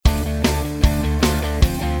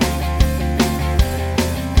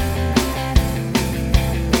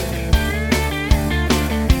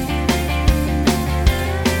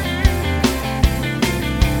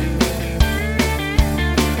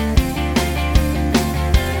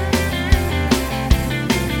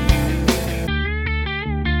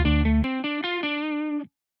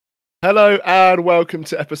Hello and welcome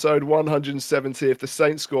to episode 170 of the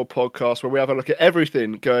Saints Score podcast, where we have a look at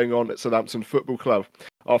everything going on at Southampton Football Club.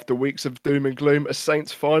 After weeks of doom and gloom, a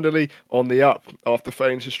Saints finally on the up. After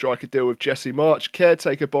failing to strike a deal with Jesse Marsch,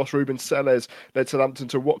 caretaker boss Rubén Sellés led Southampton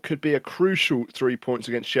to what could be a crucial 3 points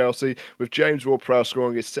against Chelsea, with James Ward-Prowse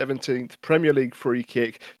scoring his 17th Premier League free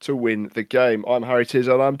kick to win the game. I'm Harry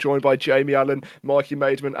Tizzle and I'm joined by Jamie Allen, Mikey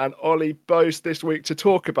Maidman and Ollie Bose this week to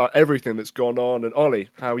talk about everything that's gone on. And Ollie,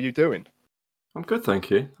 how are you doing? I'm good,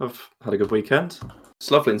 thank you. I've had a good weekend.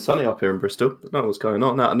 It's lovely and sunny up here in Bristol. I don't know what's going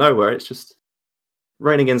on out of nowhere. It's just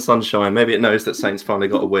raining in sunshine. Maybe it knows that Saints finally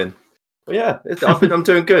got a win. But yeah, I'm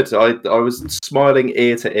doing good. I was smiling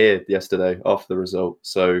ear to ear yesterday after the result.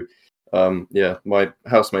 So my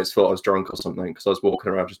housemates thought I was drunk or something because I was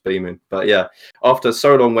walking around just beaming. But yeah, after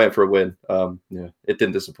so long waiting for a win, it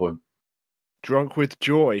didn't disappoint. Drunk with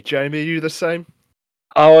joy. Jamie, are you the same?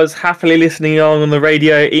 I was happily listening on the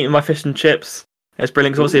radio, eating my fish and chips. It's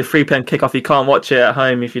brilliant. It's obviously a 3 p.m. kickoff. You can't watch it at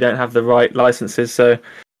home if you don't have the right licenses. So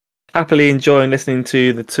happily enjoying listening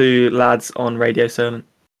to the two lads on Radio Solent.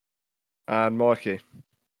 And Mikey.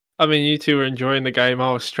 I mean, you two were enjoying the game.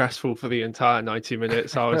 I was stressful for the entire 90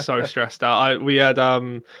 minutes. I was so stressed out. I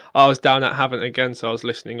was down at Havant again, so I was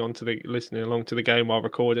listening along to the game while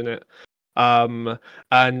recording it.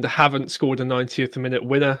 And haven't scored a 90th minute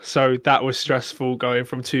winner, so that was stressful, going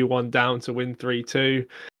from 2-1 down to win 3-2,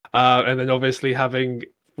 and then obviously having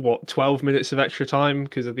 12 minutes of extra time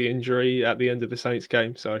because of the injury at the end of the Saints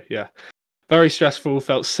game. So yeah, very stressful.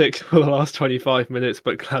 Felt sick for the last 25 minutes,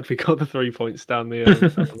 but glad we got the 3 points down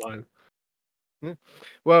the line. Yeah.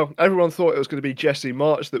 Well, everyone thought it was going to be Jesse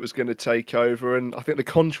Marsch that was going to take over, and I think the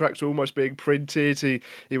contracts were almost being printed.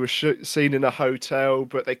 He was seen in a hotel,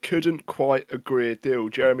 but they couldn't quite agree a deal.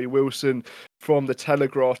 Jeremy Wilson from the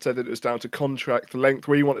Telegraph said that it was down to contract length.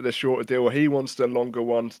 We wanted a shorter deal, he wants a longer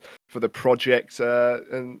one for the project.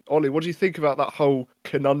 And Ollie, what do you think about that whole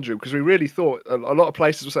conundrum? Because we really thought a lot of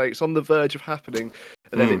places were saying it's on the verge of happening,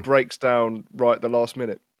 and then it breaks down right at the last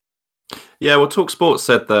minute. Yeah, well, TalkSport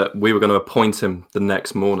said that we were going to appoint him the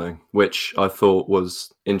next morning, which I thought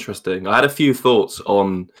was interesting. I had a few thoughts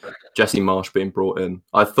on Jesse Marsch being brought in.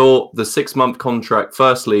 I thought the 6-month contract,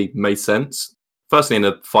 firstly, made sense. Firstly, in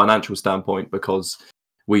a financial standpoint, because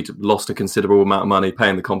we'd lost a considerable amount of money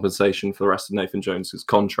paying the compensation for the rest of Nathan Jones's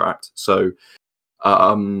contract. So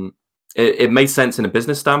it made sense in a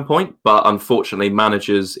business standpoint, but unfortunately,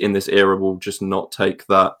 managers in this era will just not take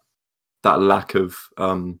that lack of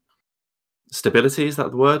stability, is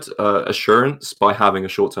that the word? Assurance by having a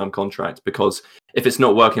short-term contract, because if it's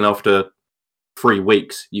not working after 3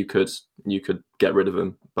 weeks, you could get rid of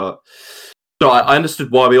him. But so I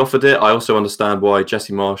understood why we offered it. I also understand why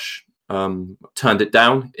Jesse Marsch turned it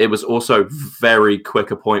down. It was also very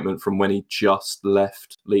quick appointment from when he just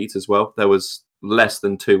left Leeds as well. There was less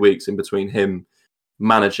than 2 weeks in between him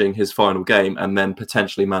managing his final game and then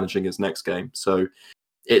potentially managing his next game. So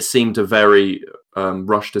it seemed a very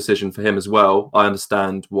rushed decision for him as well. I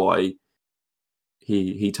understand why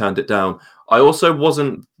he turned it down. I also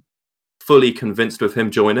wasn't fully convinced with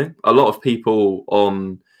him joining. A lot of people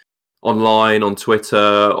online, on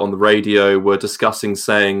Twitter, on the radio were discussing,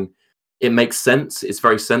 saying it makes sense, it's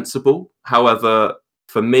very sensible. However,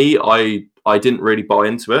 for me, I didn't really buy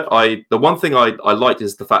into it. The one thing I liked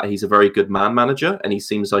is the fact that he's a very good man manager and he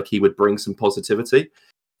seems like he would bring some positivity.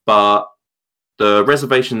 But the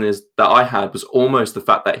reservation is that I had was almost the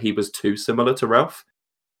fact that he was too similar to Ralph.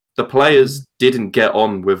 The players didn't get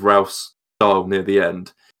on with Ralph's style near the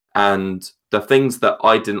end. And the things that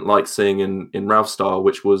I didn't like seeing in Ralph's style,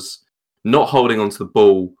 which was not holding onto the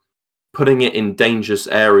ball, putting it in dangerous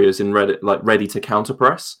areas ready to counter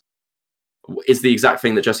press, is the exact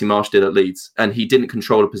thing that Jesse Marsch did at Leeds. And he didn't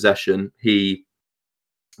control the possession. He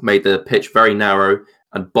made the pitch very narrow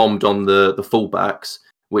and bombed on the fullbacks,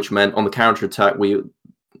 which meant on the counter-attack,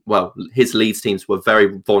 his Leeds teams were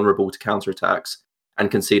very vulnerable to counter-attacks and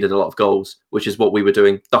conceded a lot of goals, which is what we were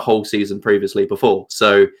doing the whole season previously before.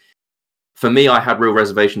 So for me, I had real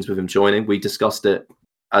reservations with him joining. We discussed it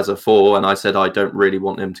as a four, and I said I don't really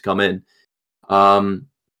want him to come in.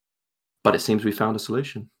 But it seems we found a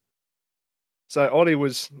solution. So Ollie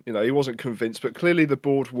was, he wasn't convinced, but clearly the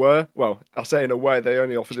board were. Well, I say in a way, they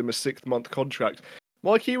only offered him a 6-month contract.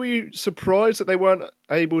 Mikey, were you surprised that they weren't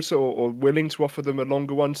able to or willing to offer them a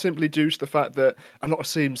longer one, simply due to the fact that a lot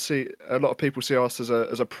of people see us as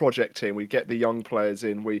a project team? We get the young players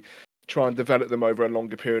in, we try and develop them over a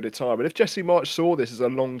longer period of time. And if Jesse Marsch saw this as a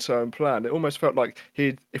long-term plan, it almost felt like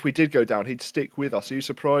if we did go down, he'd stick with us. Are you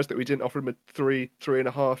surprised that we didn't offer him a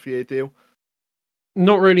 3.5 year deal?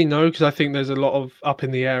 Not really, no, because I think there's a lot of up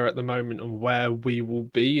in the air at the moment on where we will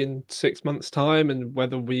be in 6 months' time and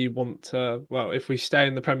whether we want to. Well, if we stay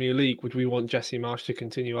in the Premier League, would we want Jesse Marsch to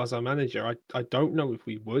continue as our manager? I don't know if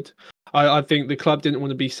we would. I think the club didn't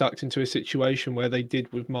want to be sucked into a situation where they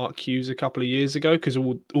did with Mark Hughes a couple of years ago, because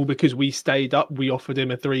all because we stayed up, we offered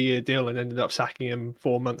him a 3-year deal and ended up sacking him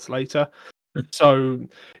 4 months later. So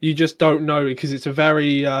you just don't know, because it's a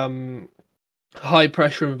very high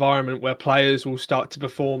pressure environment where players will start to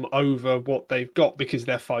perform over what they've got because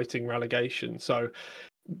they're fighting relegation. So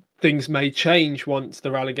things may change once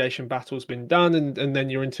the relegation battle's been done, and then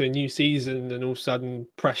you're into a new season and all of a sudden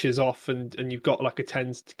pressure's off and you've got like a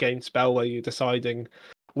 10-game spell where you're deciding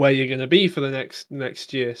where you're going to be for the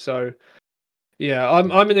next year. So yeah,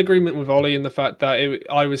 I'm in agreement with Ollie in the fact that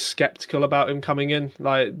I was skeptical about him coming in.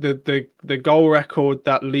 Like the goal record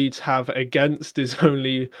that Leeds have against is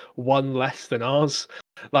only one less than ours.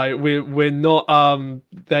 Like we're not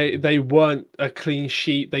they weren't a clean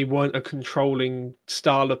sheet. They weren't a controlling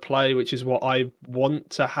style of play, which is what I want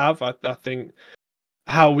to have. I think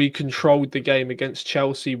how we controlled the game against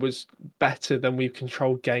Chelsea was better than we've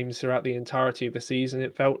controlled games throughout the entirety of the season.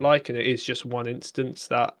 It felt like, and it is just one instance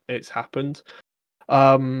that it's happened.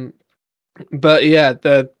 But yeah,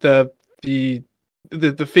 the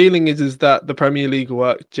feeling is that the Premier League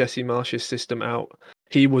worked Jesse Marsch's system out.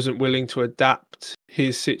 He wasn't willing to adapt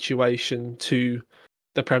his situation to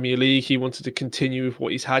the Premier League. He wanted to continue with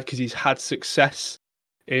what he's had because he's had success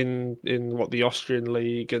in the Austrian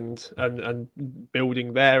league and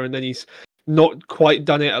building there, and then he's not quite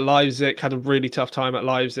done it at Leipzig, had a really tough time at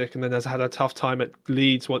Leipzig, and then has had a tough time at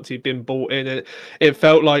Leeds once he'd been bought in. It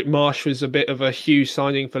felt like Marsch was a bit of a huge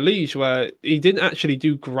signing for Leeds, where he didn't actually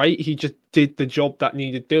do great. He just did the job that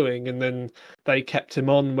needed doing, and then they kept him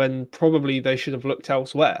on when probably they should have looked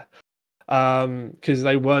elsewhere. Because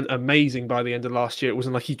they weren't amazing by the end of last year. It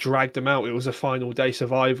wasn't like he dragged them out. It was a final day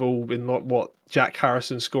survival in what Jack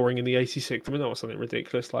Harrison scoring in the 86th minute or something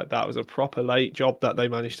ridiculous like that. It was a proper late job that they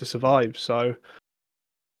managed to survive. So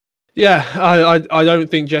yeah, I don't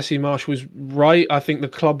think Jesse Marsch was right. I think the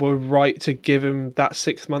club were right to give him that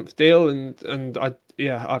 6-month deal, and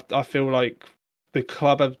I feel like the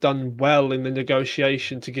club have done well in the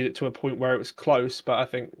negotiation to get it to a point where it was close. But I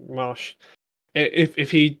think Marsch,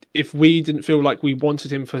 if we didn't feel like we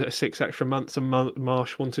wanted him for 6 extra months, and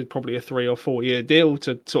Marsch wanted probably a 3 or 4 year deal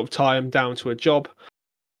to sort of tie him down to a job,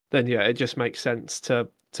 then yeah, it just makes sense to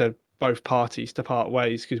both parties to part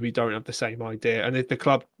ways, because we don't have the same idea. And if the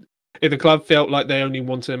club felt like they only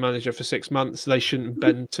wanted a manager for 6 months, they shouldn't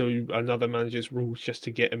bend to another manager's rules just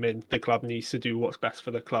to get him in. The club needs to do what's best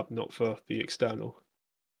for the club, not for the external.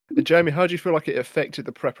 Jamie, how do you feel like it affected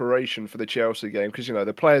the preparation for the Chelsea game? Because,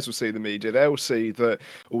 the players will see the media, they'll see that,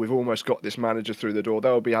 we've almost got this manager through the door.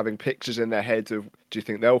 They'll be having pictures in their heads of, do you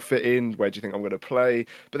think they'll fit in? Where do you think I'm going to play?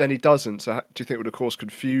 But then he doesn't. So do you think it would have caused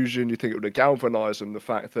confusion? Do you think it would have galvanised them, the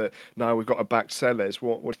fact that now we've got to back Sellés?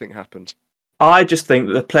 What do you think happened? I just think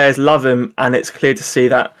that the players love him, and it's clear to see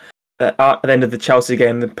that at the end of the Chelsea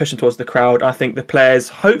game, they're pushing towards the crowd. I think the players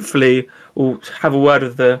hopefully will have a word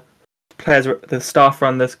with the players, the staff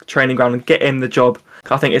around the training ground, and get him the job.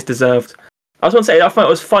 I think it's deserved. I just want to say, I thought it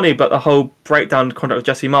was funny, but the whole breakdown contract with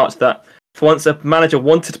Jesse Marsch, that for once a manager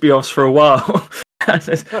wanted to be with us for a while.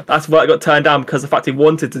 That's why it got turned down, because the fact he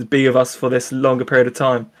wanted to be with us for this longer period of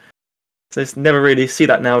time. So it's never really see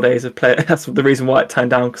that nowadays. A player, that's the reason why it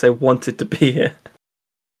turned down, because they wanted to be here.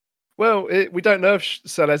 Well, we don't know if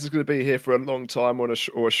Sellés is going to be here for a long time or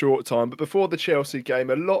a short time, but before the Chelsea game,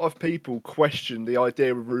 a lot of people questioned the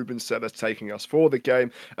idea of Rubén Sellés taking us for the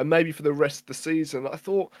game and maybe for the rest of the season. I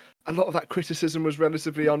thought a lot of that criticism was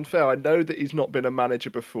relatively unfair. I know that he's not been a manager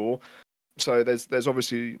before, so there's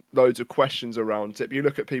obviously loads of questions around it. But you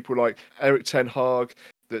look at people like Erik ten Hag,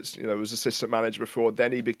 that's was assistant manager before,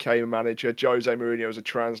 then he became a manager. Jose Mourinho was a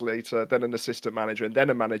translator, then an assistant manager, and then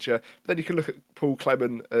a manager. Then you can look at Paul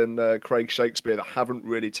Clement and Craig Shakespeare that haven't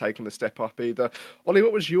really taken the step up either. Ollie,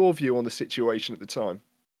 what was your view on the situation at the time?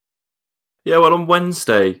 Yeah, well, on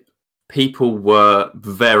Wednesday, people were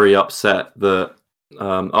very upset that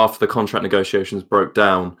after the contract negotiations broke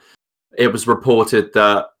down, it was reported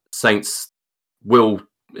that Saints will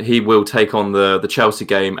take on the Chelsea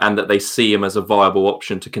game, and that they see him as a viable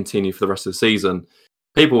option to continue for the rest of the season.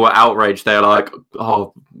 People were outraged. They're like,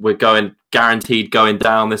 "Oh, we're guaranteed going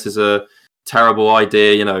down. This is a terrible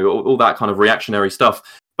idea." All that kind of reactionary stuff.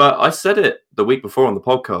 But I said it the week before on the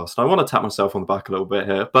podcast. I want to tap myself on the back a little bit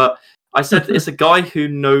here, but I said it's a guy who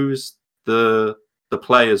knows the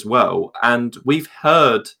players well, and we've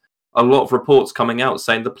heard a lot of reports coming out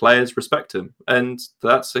saying the players respect him. And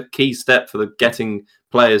that's a key step for getting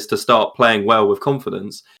players to start playing well with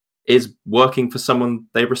confidence, is working for someone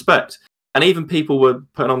they respect. And even people were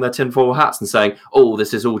putting on their tinfoil hats and saying, oh,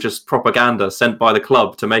 this is all just propaganda sent by the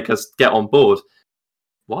club to make us get on board.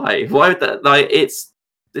 Why? Why?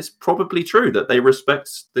 It's probably true that they respect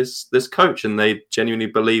this coach and they genuinely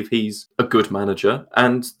believe he's a good manager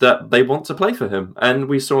and that they want to play for him. And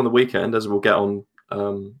we saw on the weekend, as we'll get on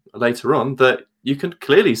later on, that you can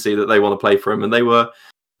clearly see that they want to play for him, and they were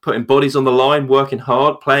putting bodies on the line, working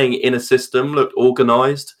hard, playing in a system, looked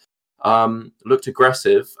organised, looked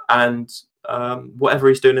aggressive, and whatever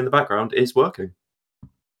he's doing in the background is working.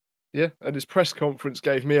 Yeah, and his press conference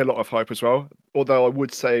gave me a lot of hope as well. Although I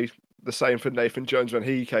would say the same for Nathan Jones when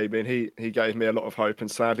he came in. He gave me a lot of hope, and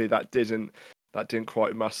sadly that didn't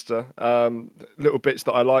quite muster. Little bits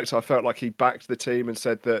that I liked, I felt like he backed the team and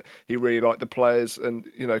said that he really liked the players, and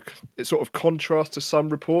it sort of contrasts to some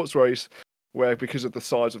reports where because of the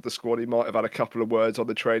size of the squad, he might have had a couple of words on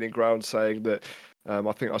the training ground saying that.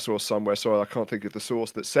 I think I saw somewhere. Sorry, I can't think of the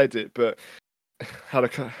source that said it, but had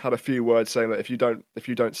a few words saying that if you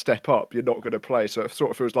don't step up, you're not going to play. So it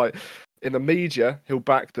sort of feels like in the media he'll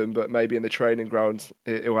back them, but maybe in the training ground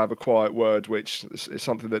he'll have a quiet word, which is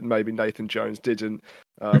something that maybe Nathan Jones didn't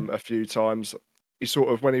a few times. He sort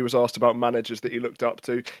of, when he was asked about managers that he looked up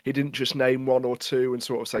to, he didn't just name one or two and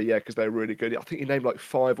sort of say, yeah, because they're really good. I think he named like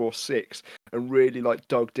 5 or 6 and really like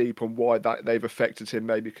dug deep on why that they've affected him.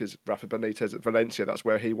 Maybe because Rafa Benitez at Valencia, that's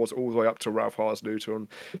where he was, all the way up to Ralph Hasenhüttl, and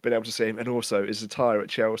been able to see him. And also his attire at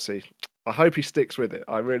Chelsea. I hope he sticks with it.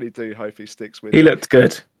 I really do hope he sticks with it. He looked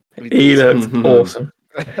good. He looked awesome.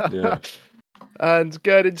 Yeah. And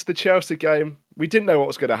going into the Chelsea game, we didn't know what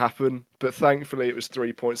was going to happen, but thankfully it was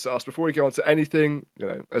 3 points to us. Before we go on to anything,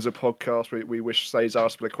 as a podcast, we wish Cesar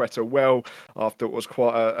Azpilicueta well after it was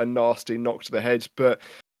quite a nasty knock to the head. But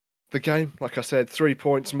the game, like I said, 3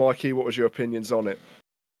 points. Mikey, what was your opinions on it?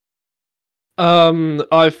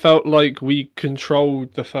 I felt like we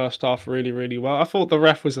controlled the first half really, really well. I thought the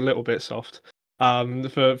ref was a little bit soft.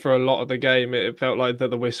 For a lot of the game, it felt like that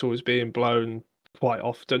the whistle was being blown quite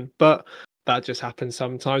often, but that just happens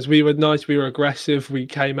sometimes. We were nice, we were aggressive, we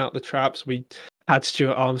came out the traps, we had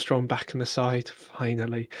Stuart Armstrong back in the side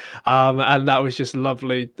finally, and that was just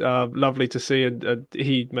lovely to see, and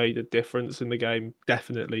he made a difference in the game,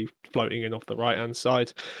 definitely floating in off the right hand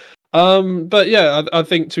side. But yeah, I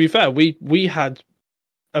think, to be fair, we had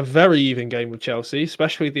a very even game with Chelsea,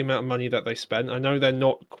 especially the amount of money that they spent. I know they're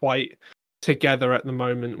not quite together at the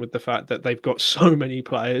moment with the fact that they've got so many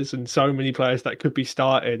players and so many players that could be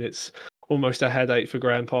starting. It's almost a headache for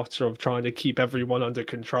Graham Potter of trying to keep everyone under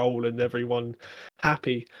control and everyone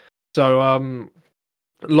happy. So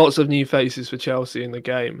lots of new faces for Chelsea in the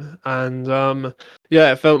game, and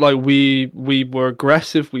yeah, it felt like we were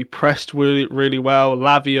aggressive. We pressed really, really well.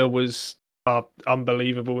 Lavia was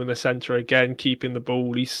unbelievable in the centre again, keeping the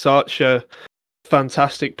ball. He's such a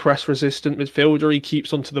fantastic press resistant midfielder. He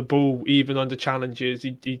keeps onto the ball even under challenges.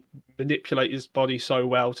 He manipulates his body so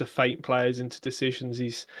well to feint players into decisions.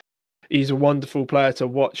 He's a wonderful player to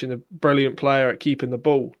watch and a brilliant player at keeping the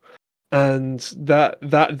ball. And that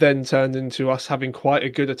then turned into us having quite a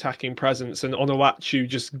good attacking presence, and Onuachu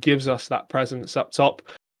just gives us that presence up top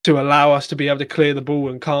to allow us to be able to clear the ball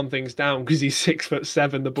and calm things down, because he's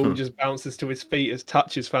 6'7". The ball just bounces to his feet. His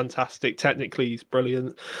touch is fantastic. Technically, he's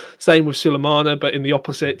brilliant. Same with Sulemana, but in the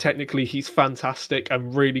opposite, technically, he's fantastic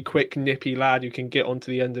and really quick, nippy lad who can get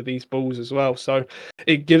onto the end of these balls as well. So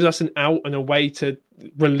it gives us an out and a way to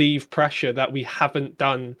relieve pressure that we haven't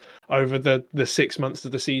done over the 6 months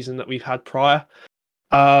of the season that we've had prior.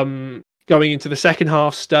 Going into the second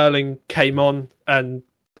half, Sterling came on and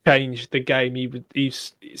changed the game.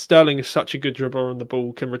 Sterling is such a good dribbler on the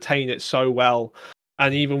ball, can retain it so well,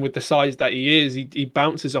 and even with the size that he is, he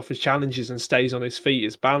bounces off his challenges and stays on his feet.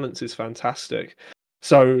 His balance is fantastic.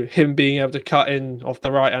 So him being able to cut in off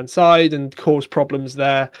the right hand side and cause problems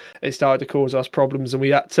there, it started to cause us problems, and we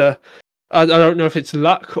had to, I don't know if it's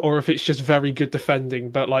luck or if it's just very good defending,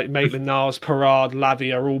 but like Maitland-Niles, Parade,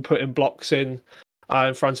 Lavia are all putting blocks in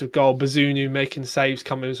front of goal. Bazunu making saves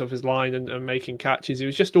coming off his line and making catches. It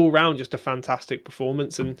was just all round just a fantastic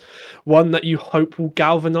performance, and one that you hope will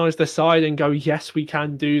galvanise the side and go, yes, we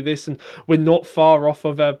can do this. And we're not far off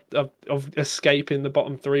of escaping the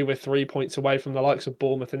bottom 3. We're 3 points away from the likes of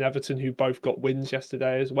Bournemouth and Everton, who both got wins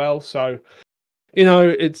yesterday as well. So,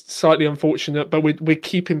 it's slightly unfortunate, but we're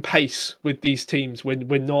keeping pace with these teams.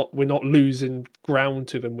 We're not losing ground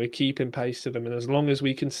to them. We're keeping pace to them, and as long as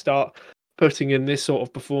we can start putting in this sort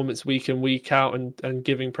of performance week in, week out, and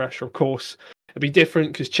giving pressure, of course, It'd be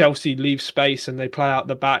different because Chelsea leave space and they play out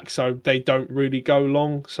the back, so they don't really go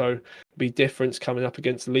long. So it'd be difference coming up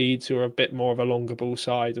against Leeds, who are a bit more of a longer ball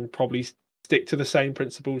side and probably stick to the same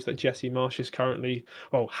principles that Jesse Marsh is currently,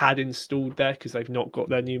 had installed there because they've not got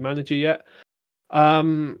their new manager yet.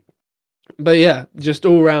 But yeah, just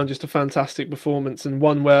all round, just a fantastic performance, and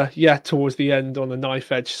one where, towards the end on the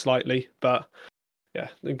knife edge slightly, but yeah,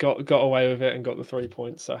 they got away with it and got the 3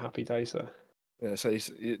 points. So happy days there. Yeah, so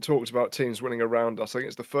you talked about teams winning around us. I think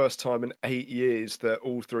it's the first time in 8 years that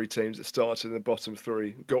all three teams that started in the bottom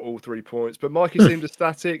three got all 3 points. But Mikey seemed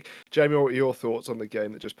ecstatic. Jamie, what were your thoughts on the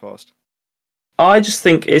game that just passed? I just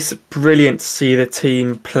think it's brilliant to see the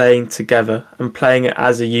team playing together and playing it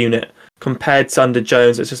as a unit. Compared to under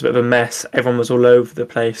Jones, it's just a bit of a mess. Everyone was all over the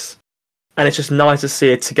place. And it's just nice to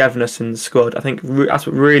see a togetherness in the squad. I think that's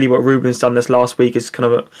what Rubén's done this last week is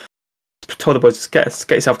kind of told the boys to get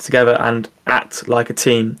yourself together and act like a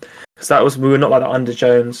team. Because we were not like that under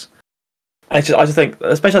Jones. And I just think,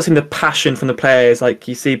 especially seeing the passion from the players, like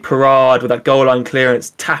you see Parade with that goal line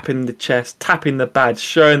clearance, tapping the chest, tapping the badge,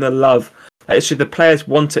 showing the love. It's just the players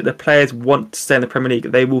want it. The players want to stay in the Premier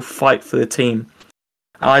League. They will fight for the team.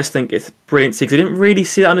 And I just think it's brilliant because I didn't really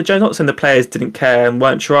see that under Jones. Not saying the players didn't care and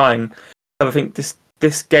weren't trying. But I think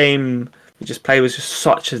this game we just played was just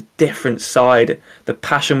such a different side. The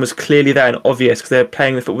passion was clearly there and obvious because they're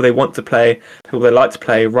playing the football they want to play, the football they like to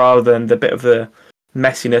play, rather than the bit of the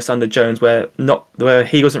messiness under Jones where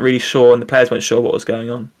he wasn't really sure and the players weren't sure what was going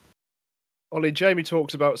on. Ollie, Jamie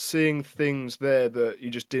talked about seeing things there that you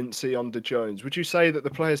just didn't see under Jones. Would you say that the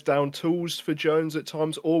players down tools for Jones at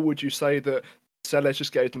times, or would you say that Sellés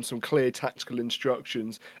just gave them some clear tactical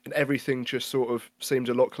instructions and everything just sort of seemed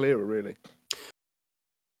a lot clearer, really?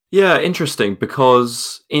 Yeah, interesting,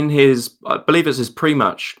 because in I believe it's his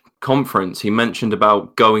pre-match conference, he mentioned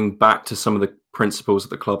about going back to some of the principles that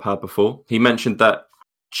the club had before. He mentioned that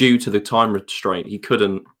due to the time restraint, he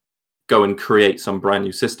couldn't go and create some brand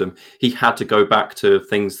new system. He had to go back to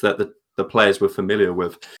things that the players were familiar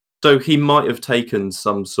with. So he might have taken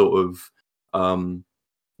some sort of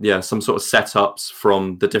setups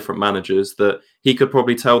from the different managers that he could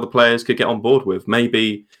probably tell the players could get on board with.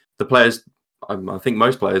 Maybe the players, I think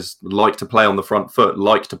most players like to play on the front foot,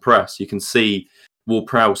 like to press. You can see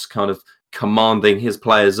Ward-Prowse kind of commanding his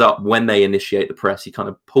players up when they initiate the press. He kind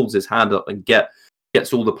of pulls his hand up and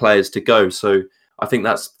gets all the players to go. So I think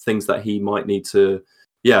that's things that he might need to,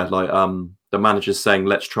 the manager's saying,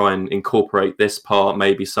 let's try and incorporate this part,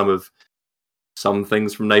 maybe some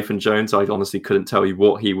things from Nathan Jones. I honestly couldn't tell you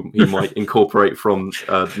what he might incorporate from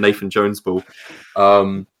Nathan Jones' ball.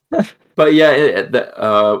 But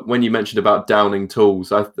yeah, when you mentioned about downing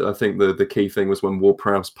tools, I think the key thing was when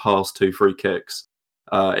Ward-Prowse passed 2 free kicks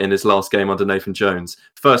in his last game under Nathan Jones.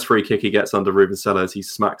 First free kick he gets under Rubén Sellés, he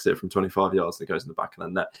smacks it from 25 yards and it goes in the back of the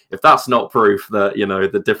net. If that's not proof that,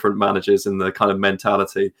 the different managers and the kind of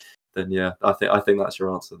mentality, then yeah, I think that's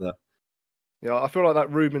your answer there. Yeah, I feel like that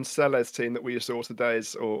Rubén Sellés team that we saw today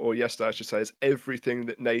or yesterday, I should say, is everything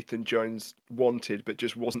that Nathan Jones wanted, but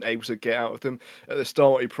just wasn't able to get out of them. At the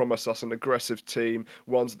start, he promised us an aggressive team,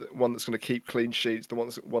 one that's going to keep clean sheets,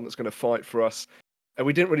 one that's going to fight for us. And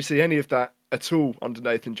we didn't really see any of that at all under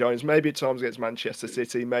Nathan Jones. Maybe at times against Manchester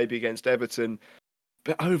City, maybe against Everton.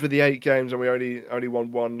 But over the 8 games, and we only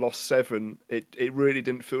won 1, lost 7, it really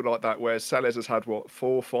didn't feel like that, whereas Sellés has had, 4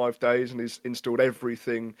 or 5 days, and he's installed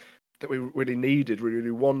everything that we really needed, really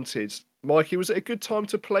wanted. Mikey, was it a good time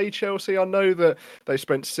to play Chelsea? I know that they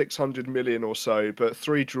spent 600 million or so, but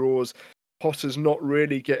 3 draws. Potter's not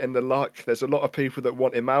really getting the luck. There's a lot of people that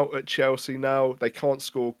want him out at Chelsea now. They can't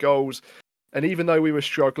score goals. And even though we were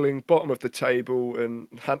struggling, bottom of the table, and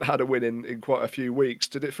hadn't had a win in quite a few weeks,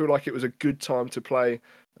 did it feel like it was a good time to play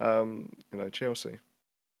Chelsea?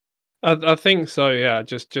 I think so, yeah,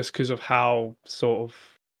 just because of how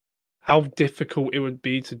difficult it would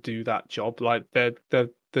be to do that job. Like the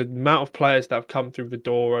amount of players that have come through the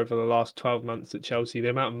door over the last 12 months at Chelsea, the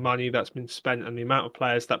amount of money that's been spent and the amount of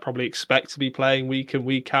players that probably expect to be playing week in,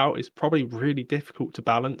 week out is probably really difficult to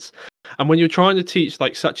balance. And when you're trying to teach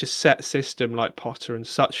like such a set system like Potter and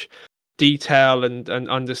such detail and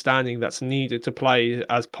understanding that's needed to play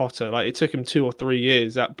as Potter, like it took him 2 or 3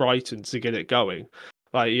 years at Brighton to get it going.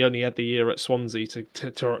 Like he only had the year at Swansea to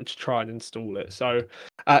try and install it. So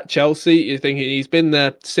at Chelsea, you think he's been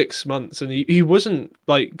there 6 months, and he wasn't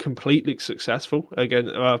like completely successful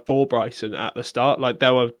again for Brighton at the start. Like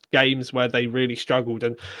there were games where they really struggled,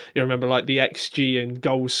 and you remember like the XG and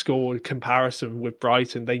goals scored comparison with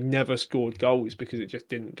Brighton, they never scored goals because it just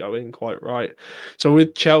didn't go in quite right. So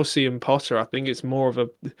with Chelsea and Potter, I think it's more of a,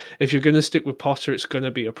 if you're going to stick with Potter, it's going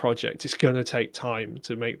to be a project. It's going to take time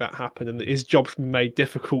to make that happen, and his job's been made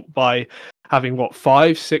difficult by having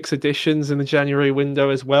 5-6 additions in the January window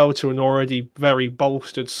as well, to an already very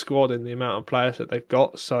bolstered squad in the amount of players that they've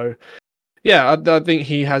got. So yeah, I think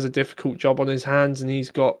he has a difficult job on his hands, and he's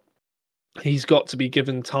got to be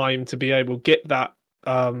given time to be able to get that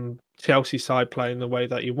Chelsea side playing the way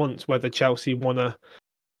that he wants. Whether Chelsea want to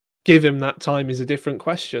give him that time is a different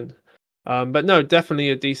question. But no, definitely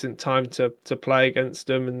a decent time to play against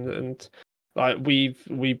them, and like we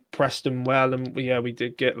pressed them well, and we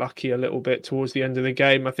did get lucky a little bit towards the end of the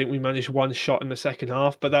game. I think we managed one shot in the second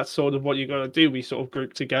half, but that's sort of what you're going to do. We sort of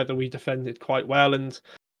grouped together, we defended quite well, and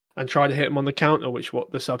tried to hit them on the counter, which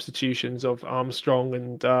what the substitutions of Armstrong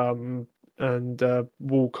and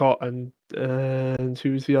Walcott and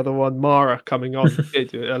who's the other one, Mara, coming on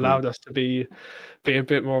it allowed us to be a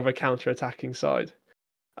bit more of a counter-attacking side.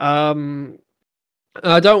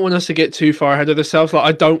 I don't want us to get too far ahead of ourselves. Like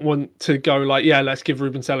I don't want to go like, let's give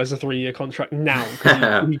Rubén Sellés a 3-year contract now.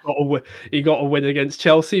 He got a win against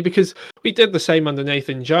Chelsea, because we did the same under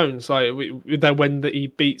Nathan Jones. Like when he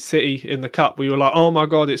beat City in the cup, we were like, oh my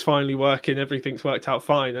god, it's finally working. Everything's worked out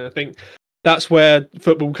fine. And I think that's where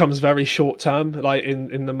football becomes very short term, like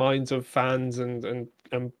in the minds of fans and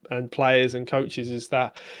players and coaches, is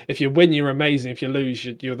that if you win, you're amazing. If you lose,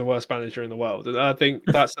 you're the worst manager in the world. And I think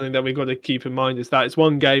that's something that we've got to keep in mind, is that it's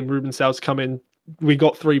one game. Rubén Sellés come in, we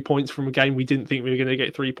got 3 points from a game we didn't think we were going to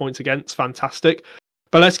get 3 points against. Fantastic.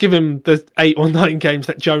 But let's give him the 8 or 9 games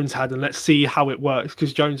that Jones had, and let's see how it works,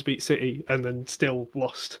 because Jones beat City and then still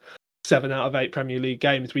lost 7 out of 8 Premier League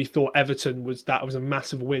games. We thought Everton was a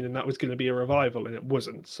massive win and that was going to be a revival, and it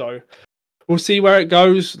wasn't. So we'll see where it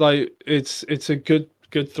goes. Like it's a good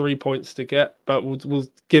 3 points to get, but we'll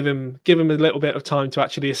give him a little bit of time to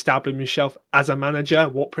actually establish himself as a manager,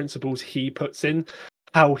 what principles he puts in,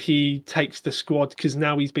 how he takes the squad, because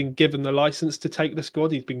now he's been given the license to take the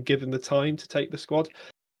squad, he's been given the time to take the squad.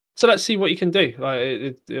 So let's see what he can do. Like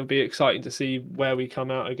it'll be exciting to see where we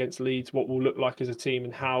come out against Leeds, what we'll look like as a team,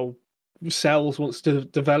 and how Sells wants to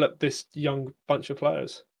develop this young bunch of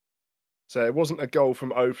players. So it wasn't a goal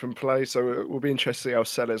from open play, so it will be interesting to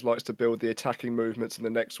see how Sellés likes to build the attacking movements in the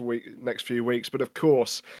next few weeks. But of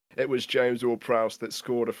course, it was James Ward-Prowse that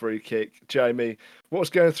scored a free kick. Jamie, what was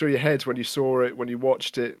going through your head when you saw it, when you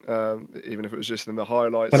watched it, even if it was just in the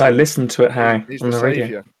highlights? When I listened to it, Harry, he's the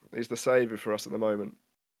saviour. He's the saviour for us at the moment.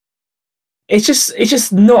 It's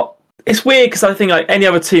just not. It's weird, because I think like any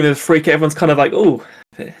other team with a free kick, everyone's kind of like, "Oh,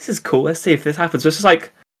 this is cool. Let's see if this happens." But it's just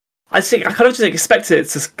like, I kind of just expected it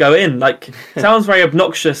to go in. Like, it sounds very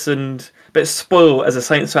obnoxious and a bit spoiled as a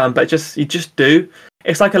Saints fan, but you just do.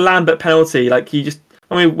 It's like a Lambert penalty. Like I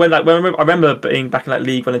remember being back in like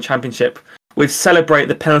League One and Championship, we'd celebrate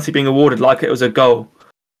the penalty being awarded like it was a goal,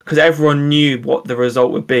 because everyone knew what the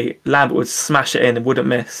result would be. Lambert would smash it in and wouldn't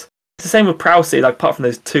miss. It's the same with Prowse. Like apart from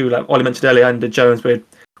those two, like Ollie mentioned earlier, and Jones, we'd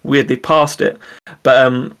weirdly passed it,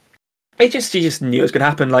 but you just knew it was going to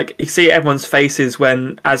happen. Like you see everyone's faces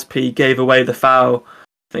when Aspi gave away the foul.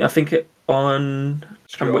 I think it on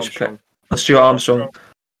Stuart Armstrong.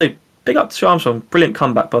 So, big up to Stuart Armstrong, brilliant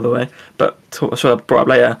comeback by the way. But I'm sure I'll brought up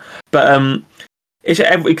later. But you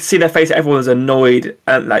could see their face. Everyone was annoyed,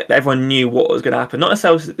 and like everyone knew what was going to happen. Not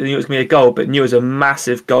necessarily knew it was going to be a goal, but knew it was a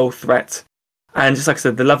massive goal threat. And just like I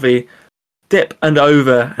said, the lovely dip and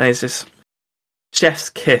over, and it's just chef's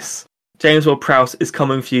kiss. James Ward-Prowse is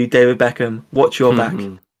coming for you, David Beckham. Watch your back.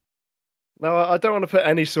 No, I don't want to put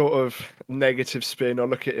any sort of negative spin or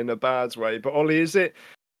look at it in a bad way, but Ollie, is it?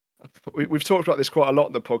 We've talked about this quite a lot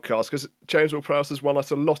in the podcast, because James Ward-Prowse has won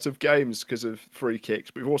us a lot of games because of free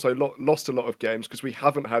kicks, but we've also lost a lot of games because we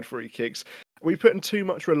haven't had free kicks. Are we putting too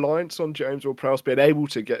much reliance on James Ward-Prowse being able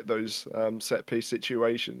to get those set-piece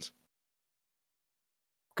situations?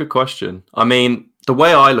 Good question. I mean, the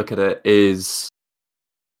way I look at it is,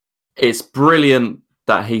 it's brilliant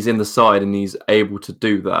that he's in the side and he's able to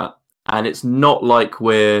do that. And it's not like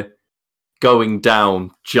we're going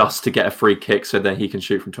down just to get a free kick so that he can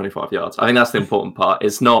shoot from 25 yards. I think that's the important part.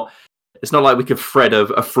 It's not like we could thread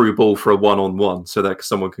a through ball for a one-on-one so that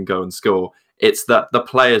someone can go and score. It's that the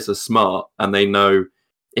players are smart and they know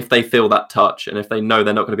if they feel that touch and if they know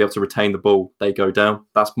they're not going to be able to retain the ball, they go down.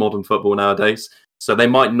 That's modern football nowadays. So they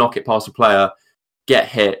might knock it past a player, get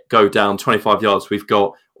hit, go down 25 yards, we've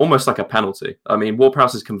got almost like a penalty. I mean,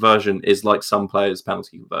 Ward-Prowse's conversion is like some players'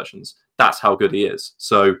 penalty conversions. That's how good he is.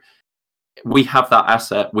 So we have that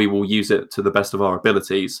asset. We will use it to the best of our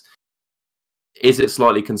abilities. Is it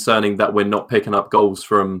slightly concerning that we're not picking up goals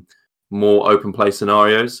from more open play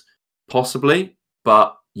scenarios? Possibly,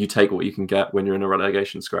 but you take what you can get when you're in a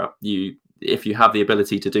relegation scrap. If you have the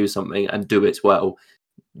ability to do something and do it well,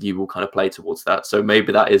 you will kind of play towards that. So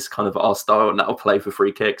maybe that is kind of our style, and that'll play for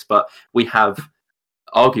free kicks. But we have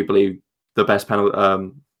arguably the best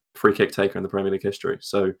free kick taker in the Premier League history.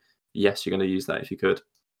 So yes, you're going to use that if you could.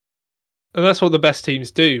 And that's what the best teams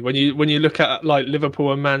do. When you look at like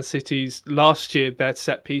Liverpool and Man City's last year, their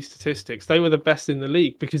set piece statistics, they were the best in the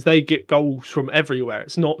league because they get goals from everywhere.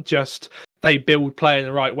 It's not just they build play in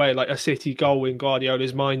the right way. Like a City goal in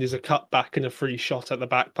Guardiola's mind is a cutback and a free shot at the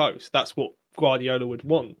back post. That's what Guardiola would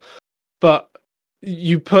want. But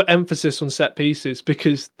you put emphasis on set pieces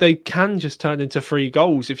because they can just turn into free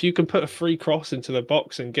goals. If you can put a free cross into the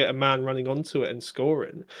box and get a man running onto it and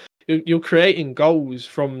scoring, you're creating goals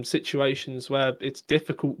from situations where it's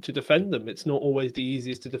difficult to defend them. It's not always the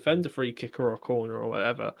easiest to defend a free kick or a corner or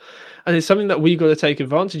whatever. And it's something that we've got to take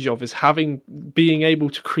advantage of, is being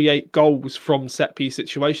able to create goals from set piece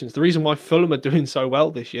situations. The reason why Fulham are doing so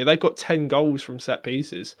well this year, they've got 10 goals from set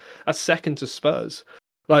pieces. That's second to Spurs.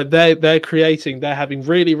 Like they're having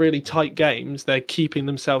really, really tight games. They're keeping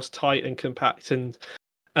themselves tight and compact, and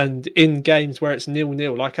in games where it's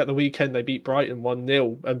 0-0, like at the weekend, they beat Brighton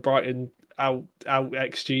 1-0, and Brighton out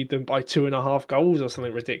XG'd them by 2.5 goals or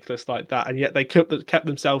something ridiculous like that. And yet they kept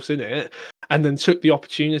themselves in it and then took the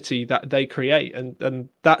opportunity that they create. And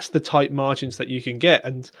that's the tight margins that you can get.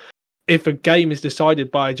 And if a game is decided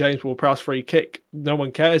by a James Ward-Prowse free kick, no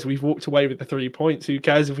one cares. We've walked away with the 3 points. Who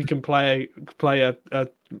cares if we can play a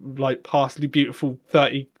like passably beautiful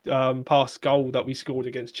 30 pass goal that we scored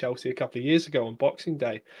against Chelsea a couple of years ago on Boxing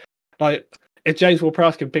Day? Like, if James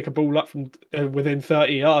Ward-Prowse can pick a ball up from within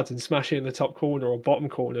 30 yards and smash it in the top corner or bottom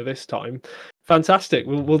corner this time, fantastic.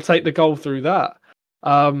 We'll take the goal through that.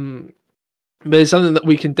 But it's something that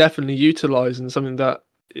we can definitely utilise, and something that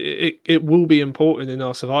it will be important in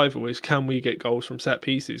our survival is, can we get goals from set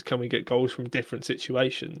pieces? Can we get goals from different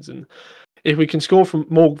situations? And if we can score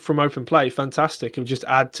more from open play, fantastic. It'll just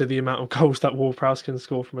add to the amount of goals that Ward-Prowse can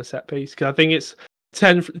score from a set piece. Because I think it's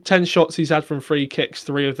 10 shots he's had from free kicks,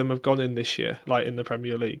 3 of them have gone in this year, like in the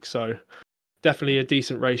Premier League. So definitely a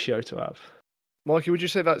decent ratio to have. Mikey, would you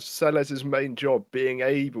say that's Sellés' main job, being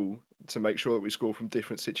able to make sure that we score from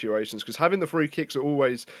different situations? Because having the free kicks are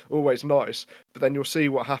always nice, but then you'll see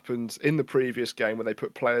what happened in the previous game when they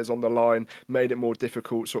put players on the line, made it more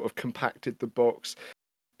difficult, sort of compacted the box.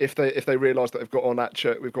 If they realise that we've got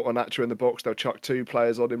Onacho in the box, they'll chuck 2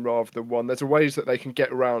 players on him rather than 1. There's ways that they can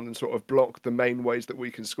get around and sort of block the main ways that we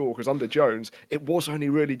can score. Because under Jones, it was only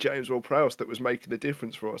really James Ward-Prowse that was making the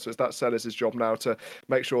difference for us. So it's that Sellés' job now to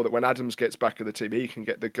make sure that when Adams gets back in the team, he can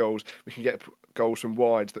get the goals. We can get goals from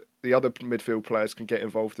wide, that the other midfield players can get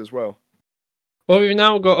involved as well. Well, we've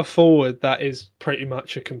now got a forward that is pretty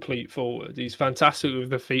much a complete forward. He's fantastic with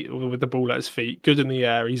the feet, with the ball at his feet, good in the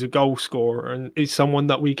air. He's a goal scorer, and he's someone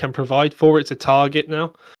that we can provide for. It's a target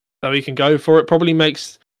now that we can go for. It probably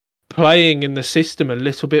makes playing in the system a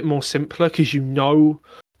little bit more simpler, because you know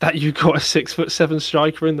that you've got a 6'7"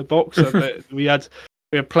 striker in the box. we had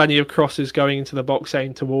plenty of crosses going into the box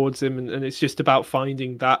aimed towards him, and it's just about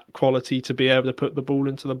finding that quality to be able to put the ball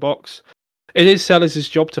into the box. It is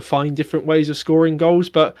Sellés' job to find different ways of scoring goals,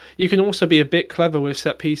 but you can also be a bit clever with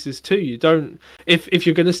set pieces too. You don't, if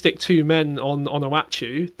you're going to stick 2 men on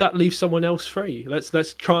Onacho, that leaves someone else free.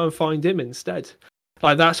 Let's try and find him instead.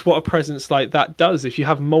 Like, that's what a presence like that does. If you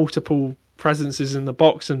have multiple presences in the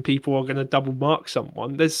box and people are going to double mark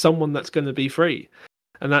someone, there's someone that's going to be free,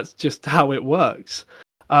 and that's just how it works.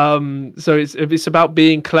 So it's about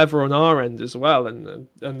being clever on our end as well, and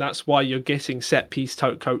that's why you're getting set piece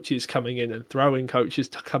coaches coming in and throwing coaches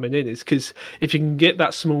coming in, is because if you can get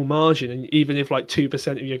that small margin, and even if like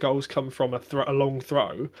 2% of your goals come from a long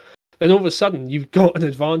throw, then all of a sudden you've got an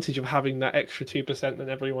advantage of having that extra 2% than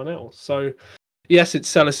everyone else. So yes,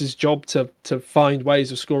 it's Sellés' job to find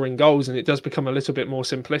ways of scoring goals, and it does become a little bit more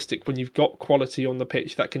simplistic when you've got quality on the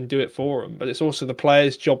pitch that can do it for them. But it's also the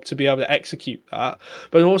players' job to be able to execute that.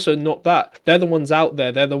 But also not that. They're the ones out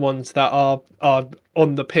there. They're the ones that are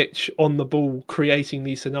on the pitch, on the ball, creating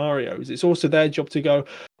these scenarios. It's also their job to go,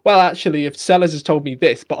 well, actually, if Sellés has told me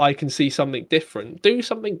this, but I can see something different, do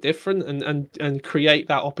something different and create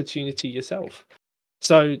that opportunity yourself.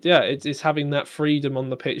 So yeah, it's having that freedom on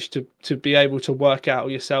the pitch to be able to work out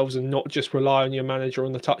yourselves and not just rely on your manager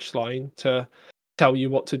on the touchline to tell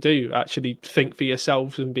you what to do. Actually think for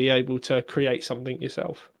yourselves and be able to create something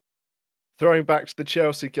yourself. Throwing back to the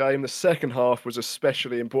Chelsea game, the second half was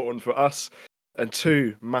especially important for us, and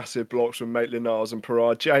 2 massive blocks from Maitland-Niles and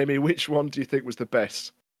Perard. Jamie, which one do you think was the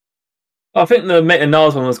best? I think the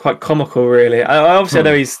Maitland-Niles one was quite comical, really. I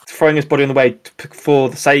know he's throwing his body in the way for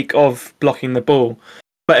the sake of blocking the ball,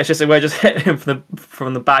 but it's just we're just hitting him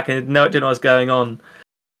from the back and no, didn't know what's going on.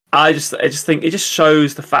 I just think it just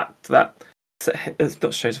shows the fact that it's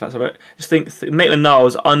not shows the fact. But I just think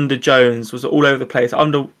Maitland-Niles under Jones was all over the place.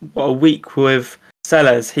 Under a week with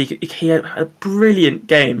Sellés, he had a brilliant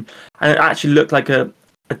game and it actually looked like a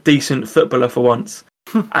decent footballer for once.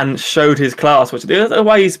 And showed his class, which is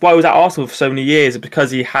why he was at Arsenal for so many years,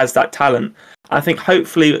 because he has that talent. I think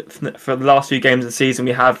hopefully for the last few games of the season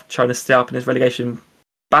we have trying to stay up in his relegation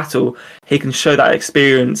battle, he can show that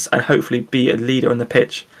experience and hopefully be a leader on the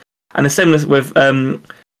pitch. And the same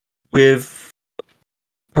with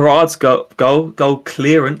Perard's goal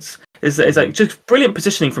clearance is like just brilliant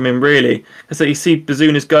positioning from him, really. It's like you see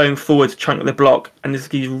Bazunas going forward to chunk the block and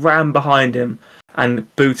he ran behind him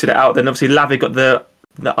and booted it out. Then obviously Lavie got the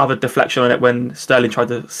other deflection on it when Sterling tried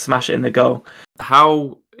to smash it in the goal.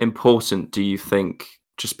 How important do you think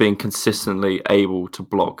just being consistently able to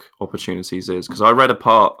block opportunities is? Because I read a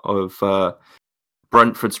part of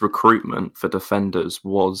Brentford's recruitment for defenders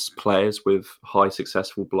was players with high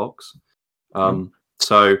successful blocks.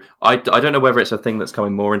 So I don't know whether it's a thing that's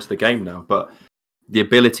coming more into the game now, but the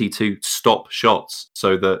ability to stop shots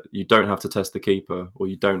so that you don't have to test the keeper or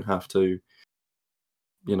you don't have to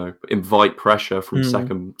invite pressure from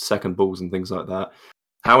second balls and things like that.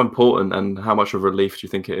 How important and how much of a relief do you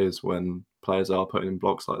think it is when players are putting in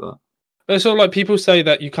blocks like that? It's sort of like people say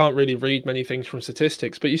that you can't really read many things from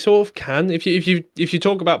statistics, but you sort of can. If you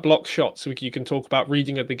talk about block shots, you can talk about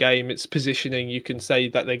reading of the game, its positioning. You can say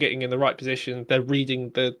that they're getting in the right position. They're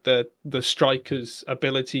reading the striker's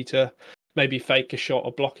ability to maybe fake a shot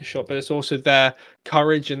or block a shot, but it's also their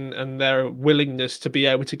courage and their willingness to be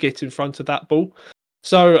able to get in front of that ball.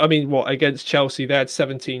 So, I mean, against Chelsea, they had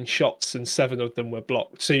 17 shots and 7 of them were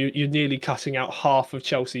blocked. So you're nearly cutting out half of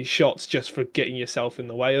Chelsea's shots just for getting yourself in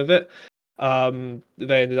the way of it.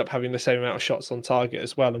 They ended up having the same amount of shots on target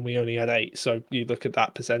as well, and we only had 8. So you look at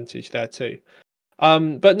that percentage there too.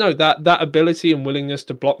 But no, that ability and willingness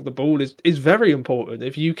to block the ball is very important.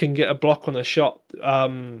 If you can get a block on a shot,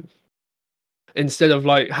 instead of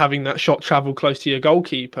like having that shot travel close to your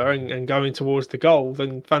goalkeeper and going towards the goal,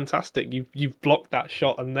 then fantastic. You've blocked that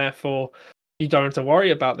shot and therefore you don't have to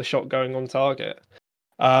worry about the shot going on target.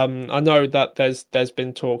 I know that there's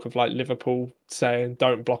been talk of like Liverpool saying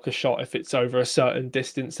don't block a shot if it's over a certain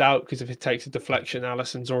distance out, because if it takes a deflection,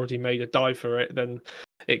 Alisson's already made a dive for it, then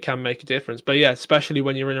it can make a difference. But yeah, especially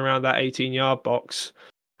when you're in around that 18-yard box,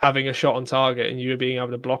 having a shot on target and you being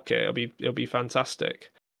able to block it, it'll be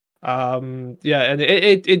fantastic. And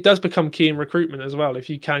it does become key in recruitment as well.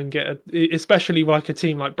 If you can get especially like a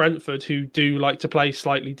team like Brentford who do like to play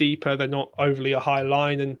slightly deeper, they're not overly a high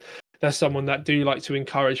line, and there's someone that do like to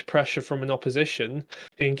encourage pressure from an opposition.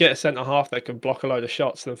 You can get a centre half that can block a load of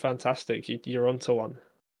shots, then fantastic, you're onto one.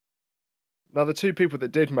 Now the 2 people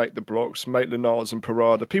that did make the blocks, Maitland-Niles and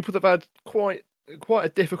Perard, are people that have had quite a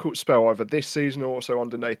difficult spell either this season or also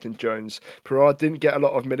under Nathan Jones. Perard didn't get a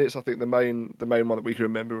lot of minutes. I think the main one that we can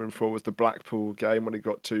remember him for was the Blackpool game when he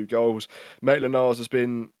got 2 goals. Maitland-Niles has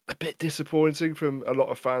been a bit disappointing from a lot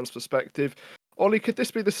of fans' perspective. Ollie, could this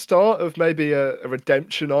be the start of maybe a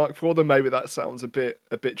redemption arc for them? Maybe that sounds a bit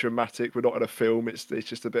dramatic. We're not in a film. It's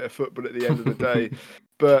just a bit of football at the end of the day.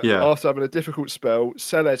 But after having a difficult spell,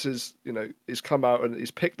 Sellés has come out and he's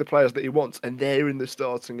picked the players that he wants, and they're in the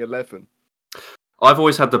starting 11. I've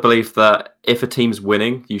always had the belief that if a team's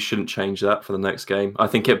winning, you shouldn't change that for the next game. I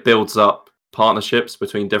think it builds up partnerships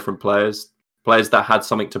between different players. Players that had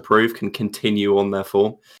something to prove can continue on their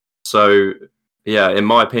form. So, yeah, in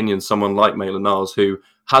my opinion, someone like Maitland-Niles, who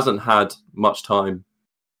hasn't had much time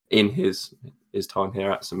in his time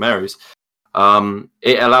here at St Mary's,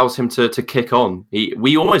 it allows him to kick on.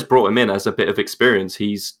 We almost brought him in as a bit of experience.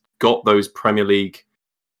 He's got those Premier League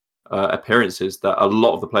appearances that a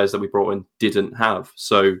lot of the players that we brought in didn't have.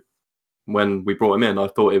 So when we brought him in, I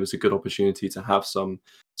thought it was a good opportunity to have some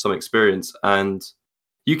experience. And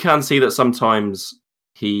you can see that sometimes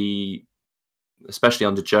he, especially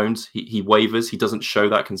under Jones, he wavers. He doesn't show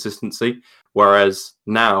that consistency. Whereas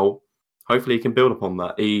now, hopefully he can build upon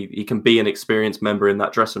that. He can be an experienced member in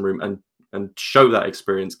that dressing room and show that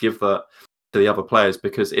experience, give that to the other players,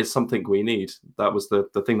 because it's something we need. That was the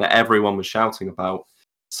thing that everyone was shouting about,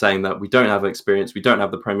 saying that we don't have experience, we don't have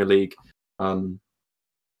the Premier League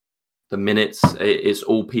the minutes, it's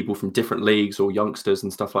all people from different leagues or youngsters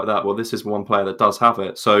and stuff like that. Well, this is one player that does have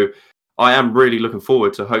it. So I am really looking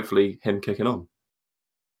forward to hopefully him kicking on.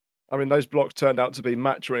 I mean, those blocks turned out to be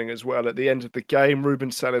match-winning as well. At the end of the game,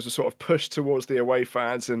 Rubén Sellés was sort of pushed towards the away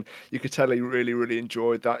fans, and you could tell he really, really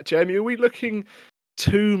enjoyed that. Jamie, are we looking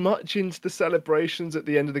too much into the celebrations at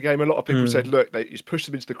the end of the game? A lot of people said, look, he's pushed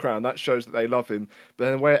them into the crowd. That shows that they love him. But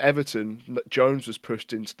then where Everton, Jones was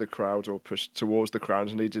pushed into the crowd or pushed towards the crowd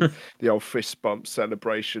and he did the old fist bump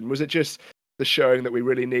celebration. Was it just the showing that we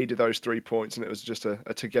really needed those 3 points and it was just a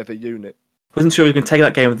together unit? Wasn't sure we can take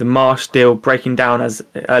that game with the Marsh deal breaking down as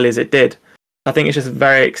early as it did. I think it's just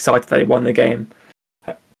very excited that they won the game.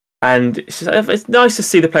 And it's nice to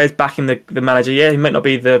see the players backing the manager. Yeah, he might not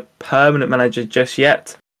be the permanent manager just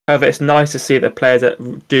yet. However, it's nice to see the players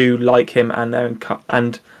that do like him and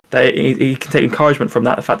he can take encouragement from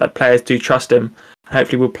that. The fact that players do trust him.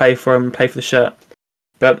 Hopefully, will play for him and play for the shirt.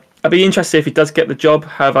 But I'd be interested if he does get the job.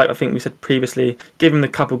 However, I think we said previously, give him a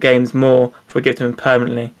couple games more before we give it to him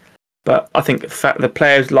permanently. But I think the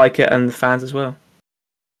players like it and the fans as well.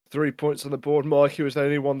 3 points on the board. Mikey, was there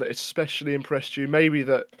anyone that especially impressed you? Maybe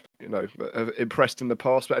that, impressed in the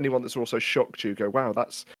past, but anyone that's also shocked you? Go, wow,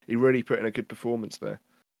 he really put in a good performance there.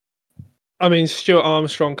 I mean, Stuart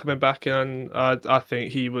Armstrong coming back, and I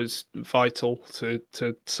think he was vital to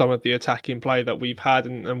some of the attacking play that we've had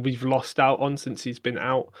and we've lost out on since he's been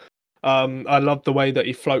out. I love the way that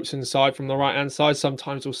he floats inside from the right-hand side.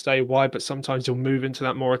 Sometimes he'll stay wide, but sometimes he'll move into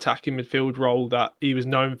that more attacking midfield role that he was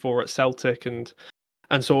known for at Celtic and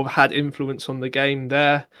sort of had influence on the game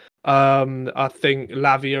there. I think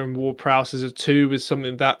Lavia and Ward-Prowse as a two is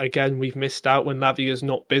something that, again, we've missed out when Lavia's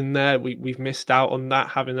not been there. We've missed out on that,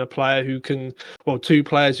 having two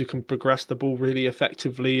players who can progress the ball really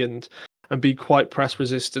effectively and be quite press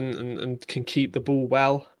resistant and can keep the ball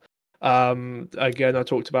well. Again, I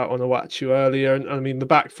talked about Onuachu earlier, and I mean the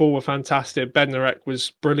back four were fantastic. Bednarek was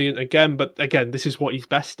brilliant again, but again, this is what he's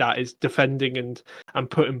best at, is defending and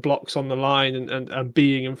putting blocks on the line and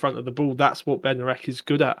being in front of the ball. That's what Bednarek is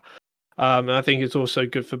good at. And I think it's also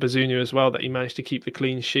good for Bazunu as well that he managed to keep the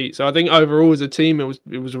clean sheet. So I think overall as a team,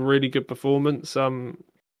 it was a really good performance.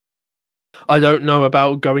 I don't know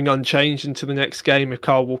about going unchanged into the next game. If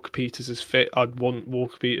Carl Walker-Peters is fit, I'd want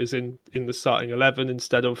Walker-Peters in the starting 11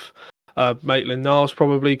 instead of Maitland-Niles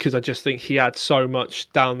probably, because I just think he had so much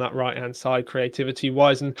down that right-hand side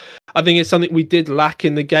creativity-wise. And I think it's something we did lack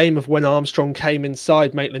in the game of when Armstrong came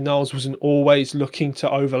inside. Maitland-Niles wasn't always looking to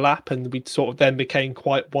overlap, and we sort of then became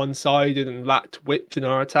quite one-sided and lacked width in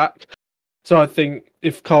our attack. So I think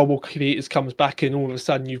if Carl Walker-Peters comes back in, all of a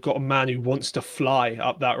sudden you've got a man who wants to fly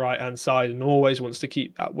up that right-hand side and always wants to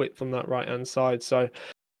keep that width on that right-hand side. So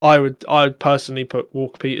I would personally put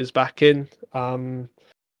Walker-Peters back in.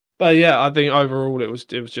 But yeah, I think overall it was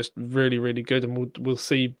just really, really good, and we'll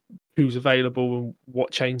see who's available and what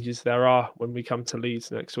changes there are when we come to Leeds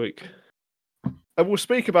next week. And we'll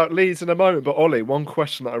speak about Leeds in a moment, but Ollie, one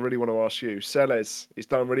question that I really want to ask you. Sellés, he's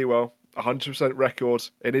done really well. 100% record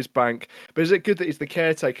in his bank. But is it good that he's the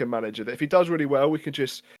caretaker manager? That if he does really well, we can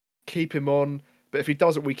just keep him on. But if he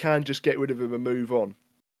doesn't, we can just get rid of him and move on.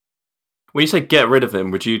 When you say get rid of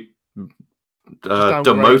him, would you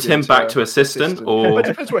demote him back to assistant? Or it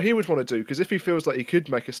depends what he would want to do. Because if he feels like he could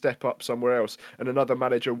make a step up somewhere else and another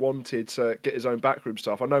manager wanted to get his own backroom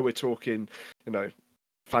stuff, I know we're talking,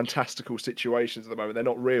 fantastical situations at the moment. They're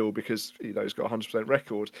not real because, he's got 100%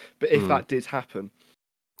 record. But if that did happen...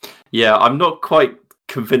 Yeah, I'm not quite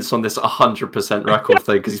convinced on this 100% record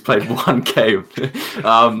thing because he's played one game.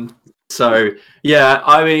 So, yeah,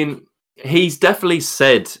 I mean, he's definitely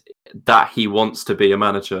said that he wants to be a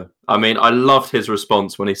manager. I mean, I loved his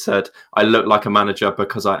response when he said, I look like a manager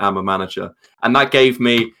because I am a manager. And that gave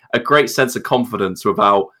me a great sense of confidence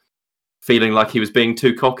without feeling like he was being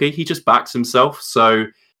too cocky. He just backs himself. So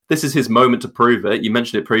this is his moment to prove it. You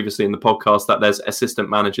mentioned it previously in the podcast that there's assistant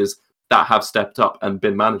managers that have stepped up and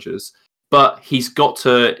been managers, but he's got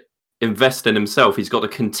to invest in himself. He's got to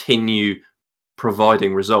continue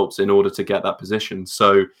providing results in order to get that position.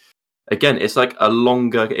 So again, it's like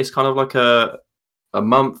it's kind of like a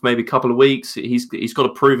month, maybe a couple of weeks. He's got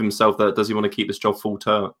to prove himself that does he want to keep this job full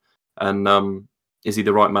term, and is he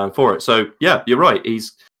the right man for it? So yeah, you're right.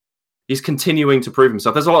 He's continuing to prove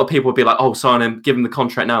himself. There's a lot of people would be like, oh, sign him, give him the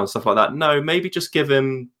contract now and stuff like that. No, maybe just give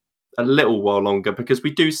him a little while longer, because we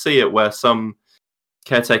do see it where some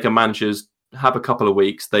caretaker managers have a couple of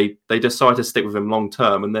weeks, they decide to stick with him long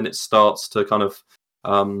term, and then it starts to kind of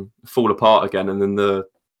fall apart again, and then the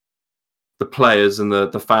players and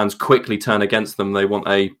the fans quickly turn against them. They want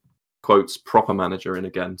a quotes proper manager in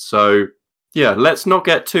again. So Yeah, let's not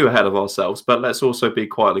get too ahead of ourselves, but let's also be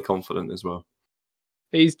quietly confident as well.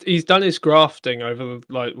 He's done his grafting over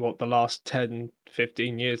the last 10,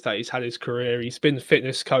 15 years that he's had his career. He's been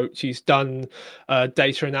fitness coach. He's done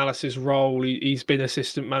data analysis role. He's been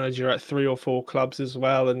assistant manager at 3 or 4 clubs as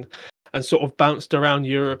well, and sort of bounced around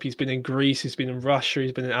Europe. He's been in Greece. He's been in Russia.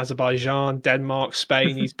 He's been in Azerbaijan, Denmark,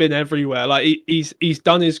 Spain. He's been everywhere. Like he's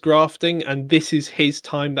done his grafting, and this is his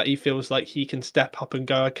time that he feels like he can step up and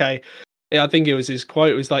go, okay. I think it was his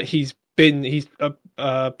quote. It was like he's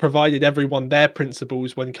provided everyone their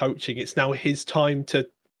principles when coaching. It's now his time to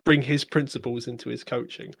bring his principles into his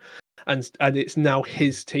coaching, and it's now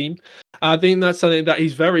his team. I think that's something that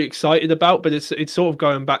he's very excited about. But it's sort of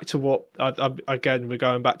going back to what again we're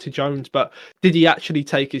going back to Jones. But did he actually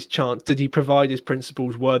take his chance? Did he provide his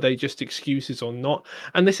principles? Were they just excuses or not?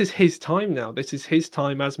 And this is his time now. This is his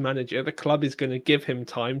time as manager. The club is going to give him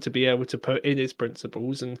time to be able to put in his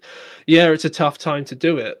principles. And yeah, it's a tough time to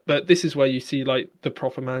do it. But this is where you see like the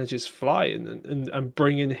proper managers fly and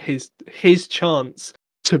bring in his chance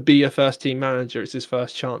to be a first team manager. It's his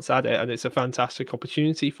first chance at it, and it's a fantastic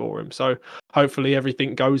opportunity for him. So hopefully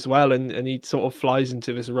everything goes well and he sort of flies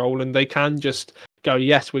into this role, and they can just go,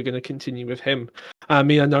 yes, we're going to continue with him. I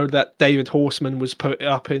know that David Horseman was put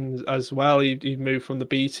up in as well. He moved from the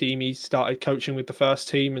B team. He started coaching with the first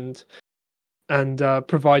team and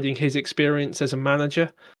providing his experience as a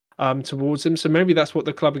manager towards him. So maybe that's what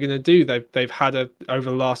the club are going to do. They've had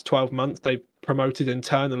over the last 12 months, they've promoted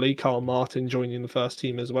internally Carl Martin joining the first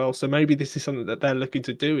team as well. So maybe this is something that they're looking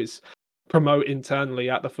to do, is promote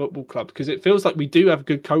internally at the football club, because it feels like we do have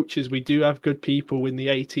good coaches, we do have good people in the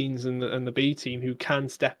 18s and the B team who can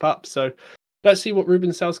step up. So let's see what Rubén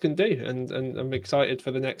Sellés can do, and I'm excited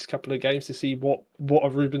for the next couple of games to see what a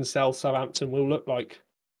Rubén Sellés Southampton will look like.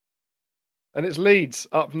 And it's Leeds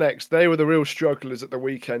up next. They were the real strugglers at the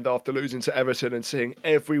weekend after losing to Everton and seeing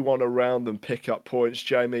everyone around them pick up points.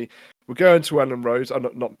 Jamie, we're going to Ellen Road,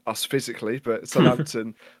 not us physically, but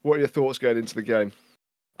Southampton. What are your thoughts going into the game?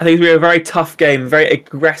 I think it's going to be a very tough game, very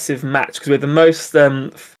aggressive match, because we're the most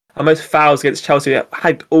our most fouls against Chelsea we've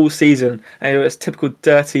had all season, and it was typical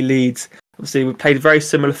dirty Leeds. Obviously, we played very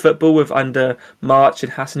similar football with under March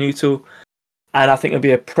and Hasenhüttl, and I think it'll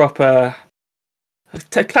be a proper.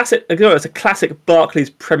 It's a classic Barclays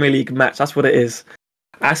Premier League match. That's what it is.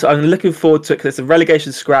 And so I'm looking forward to it because it's a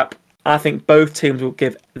relegation scrap. I think both teams will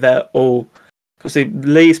give their all. Because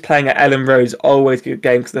Leeds playing at Ellen Road is always a good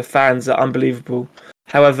game because the fans are unbelievable.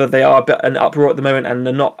 However, they are a bit an uproar at the moment and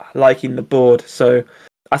they're not liking the board. So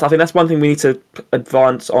I think that's one thing we need to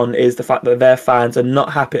advance on, is the fact that their fans are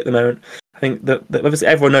not happy at the moment. I think that obviously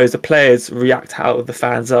everyone knows the players react how the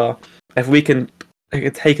fans are. If we can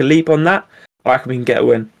take a leap on that, I reckon we can get a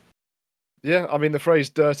win. Yeah, I mean, the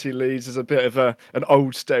phrase dirty Leeds is a bit of an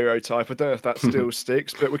old stereotype. I don't know if that still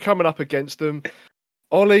sticks, but we're coming up against them.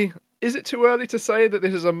 Ollie, is it too early to say that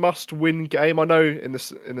this is a must-win game? I know in the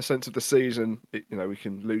sense of the season, we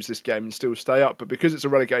can lose this game and still stay up, but because it's a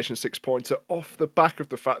relegation 6-pointer, off the back of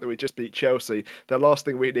the fact that we just beat Chelsea, the last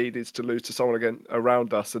thing we need is to lose to someone again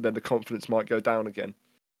around us, and then the confidence might go down again.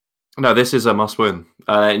 No, this is a must-win.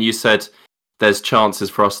 And you said there's chances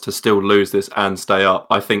for us to still lose this and stay up.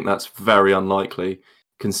 I think that's very unlikely,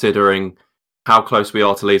 considering how close we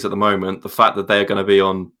are to Leeds at the moment. The fact that they're going to be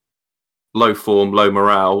on low form, low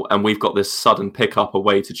morale, and we've got this sudden pickup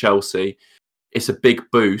away to Chelsea. It's a big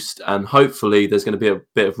boost, and hopefully there's going to be a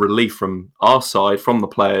bit of relief from our side, from the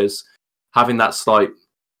players, having that slight.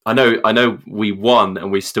 I know we won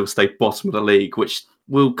and we still stayed bottom of the league, which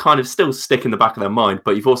will kind of still stick in the back of their mind.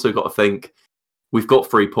 But you've also got to think, we've got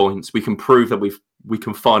 3 points. We can prove that we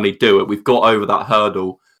can finally do it. We've got over that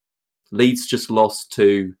hurdle. Leeds just lost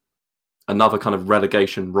to another kind of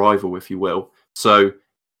relegation rival, if you will. So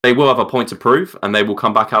they will have a point to prove, and they will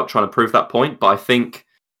come back out trying to prove that point. But I think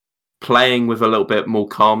playing with a little bit more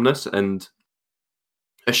calmness and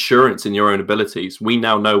assurance in your own abilities, we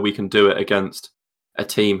now know we can do it against a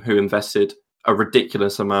team who invested a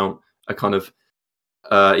ridiculous amount,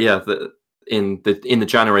 in the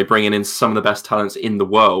January, bringing in some of the best talents in the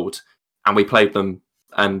world, and we played them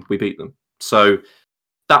and we beat them. So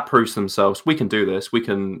that proves themselves. We can do this. If we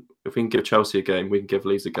can give Chelsea a game, we can give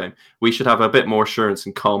Leeds a game. We should have a bit more assurance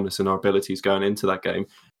and calmness in our abilities going into that game.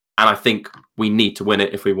 And I think we need to win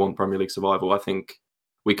it if we want Premier League survival. I think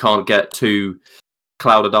we can't get too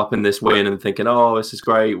clouded up in this win and thinking, oh, this is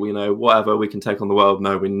great, whatever, we can take on the world.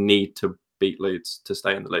 No, we need to beat Leeds to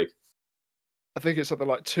stay in the league. I think it's something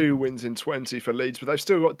like 2 wins in 20 for Leeds, but they've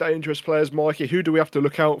still got dangerous players. Mikey, who do we have to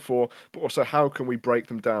look out for? But also, how can we break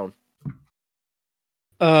them down?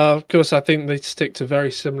 Of course, I think they stick to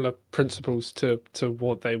very similar principles to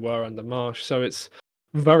what they were under Marsh. So it's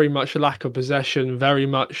very much a lack of possession, very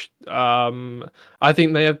much. I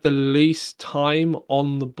think they have the least time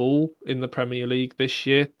on the ball in the Premier League this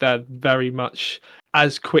year. They're very much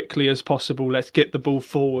as quickly as possible. Let's get the ball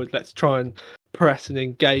forward. Let's try and press and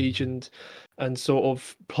engage and sort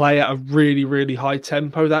of play at a really, really high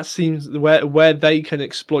tempo. That seems where they can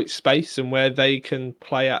exploit space and where they can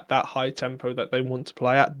play at that high tempo that they want to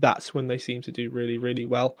play at. That's when they seem to do really, really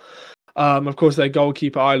well. Of course, their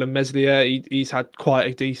goalkeeper, Ilan Meslier, he's had quite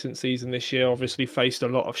a decent season this year. Obviously faced a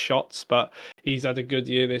lot of shots, but he's had a good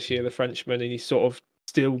year this year, the Frenchman, and he's sort of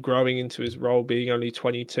still growing into his role, being only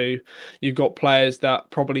 22. You've got players that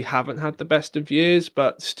probably haven't had the best of years,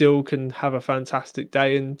 but still can have a fantastic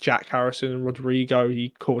day. And Jack Harrison and Rodrigo,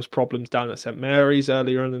 he caused problems down at St Mary's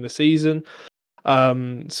earlier on in the season.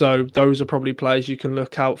 So those are probably players you can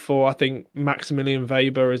look out for. I think Maximilian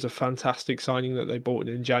Weber is a fantastic signing that they bought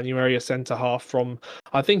in January, a centre half from,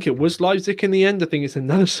 I think it was Leipzig in the end. I think it's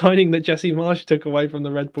another signing that Jesse Marsh took away from the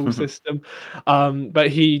Red Bull system. But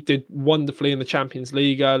he did wonderfully in the Champions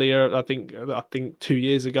League earlier. I think 2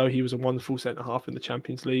 years ago he was a wonderful centre half in the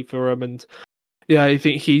Champions League for them. And yeah, I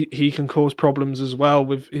think he can cause problems as well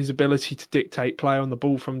with his ability to dictate play on the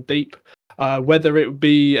ball from deep. Whether it would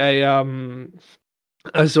be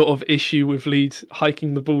a sort of issue with Leeds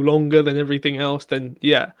hiking the ball longer than everything else, then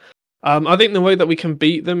yeah. I think the way that we can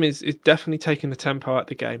beat them is definitely taking the tempo out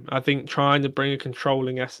the game. I think trying to bring a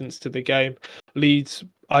controlling essence to the game. Leeds,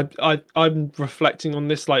 I'm reflecting on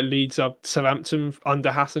this like Leeds are Southampton under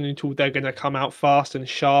Hasenhüttl. They're going to come out fast and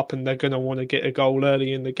sharp, and they're going to want to get a goal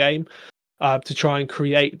early in the game. To try and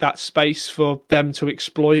create that space for them to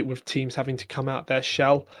exploit with teams having to come out their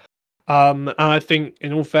shell. And I think,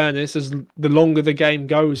 in all fairness, as the longer the game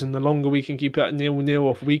goes and the longer we can keep it at 0-0,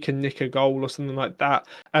 or if we can nick a goal or something like that,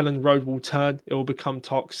 Ellen Road will turn. It will become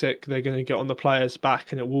toxic. They're going to get on the players'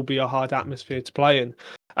 back, and it will be a hard atmosphere to play in,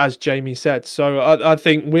 as Jamie said. So I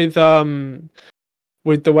think with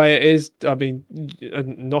the way it is, I mean,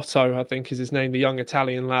 Notto, I think is his name, the young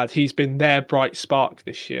Italian lad. He's been their bright spark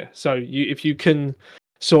this year. So if you can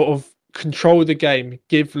sort of control the game,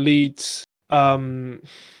 give Leeds.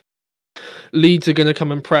 Leeds are going to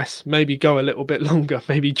come and press, maybe go a little bit longer.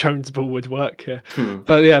 Maybe Jones ball would work here.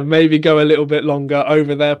 But yeah, maybe go a little bit longer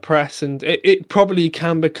over their press. And it probably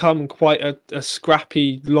can become quite a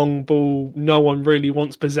scrappy long ball. No one really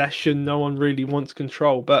wants possession. No one really wants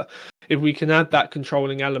control. But if we can add that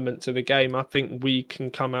controlling element to the game, I think we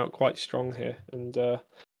can come out quite strong here.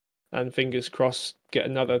 And fingers crossed, get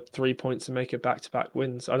another 3 points and make it back-to-back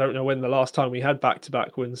wins. I don't know when the last time we had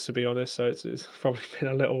back-to-back wins, to be honest, so it's probably been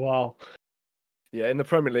a little while. Yeah, in the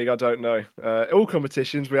Premier League, I don't know. All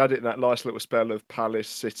competitions, we had it in that nice little spell of Palace,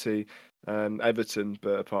 City, Everton,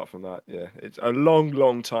 but apart from that, yeah, it's a long,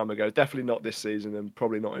 long time ago. Definitely not this season and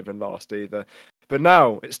probably not even last either. But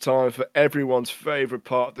now it's time for everyone's favourite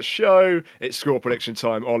part of the show. It's score prediction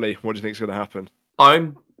time. Ollie, what do you think is going to happen?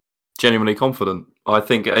 I'm genuinely confident. I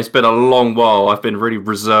think it's been a long while. I've been really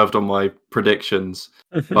reserved on my predictions,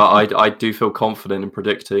 but I do feel confident in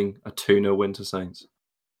predicting a 2-0 win to Saints.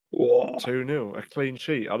 2-0, a clean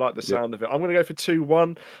sheet. I like the sound of it. I'm going to go for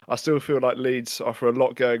 2-1. I still feel like Leeds offer a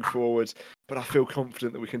lot going forward, but I feel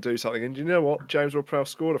confident that we can do something. And you know what? James Ward-Prowse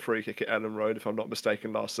scored a free kick at Ellen Road, if I'm not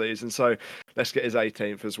mistaken, last season. So let's get his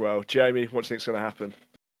 18th as well. Jamie, what do you think is going to happen?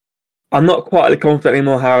 I'm not quite confident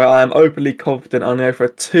anymore, Harry. I am openly confident. I'm going for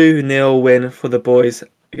a 2-0 win for the boys.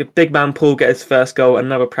 Big man Paul get his first goal,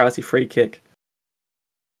 another Prouty free kick.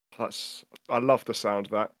 I love the sound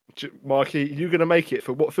of that. Marky, you're going to make it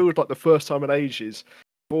for what feels like the first time in ages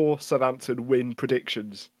for Southampton win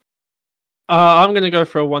predictions. I'm going to go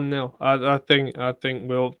for a 1-0. I think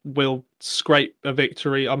we'll scrape a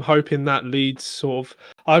victory. I'm hoping that Leeds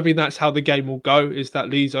I think that's how the game will go, is that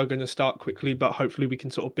Leeds are going to start quickly, but hopefully we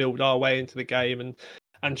can sort of build our way into the game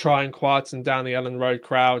and try and quieten down the Ellen Road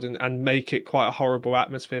crowd and make it quite a horrible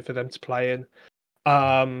atmosphere for them to play in.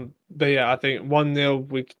 But yeah, I think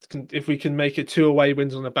 1-0. If we can make it 2 away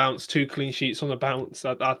wins on the bounce, 2 clean sheets on the bounce,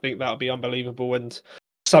 I think that'll be unbelievable and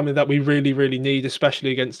something that we really, really need,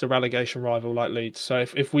 especially against a relegation rival like Leeds. So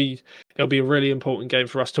it'll be a really important game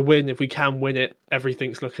for us to win. If we can win it,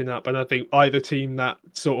 everything's looking up. And I think either team that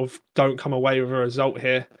sort of don't come away with a result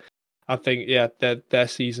here, I think their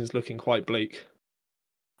season's looking quite bleak.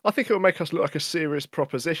 I think it will make us look like a serious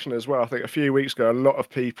proposition as well. I think a few weeks ago, a lot of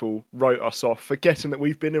people wrote us off, forgetting that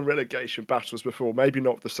we've been in relegation battles before. Maybe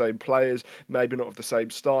not with the same players, maybe not with the same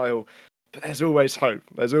style, But there's always hope.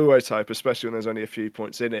 There's always hope, especially when there's only a few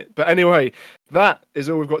points in it. But anyway, that is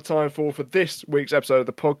all we've got time for this week's episode of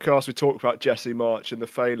the podcast. We talked about Jesse March and the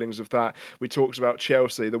failings of that. We talked about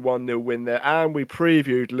Chelsea, the 1-0 win there, and we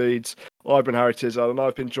previewed Leeds. I've been Harry Tizard, and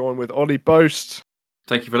I've been joined with Ollie Boast.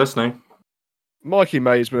 Thank you for listening. Mikey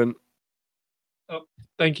Maisman. Oh,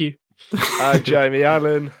 thank you. And Jamie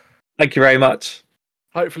Allen. Thank you very much.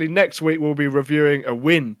 Hopefully next week we'll be reviewing a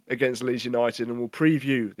win against Leeds United and we'll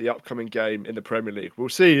preview the upcoming game in the Premier League. We'll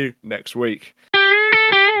see you next week.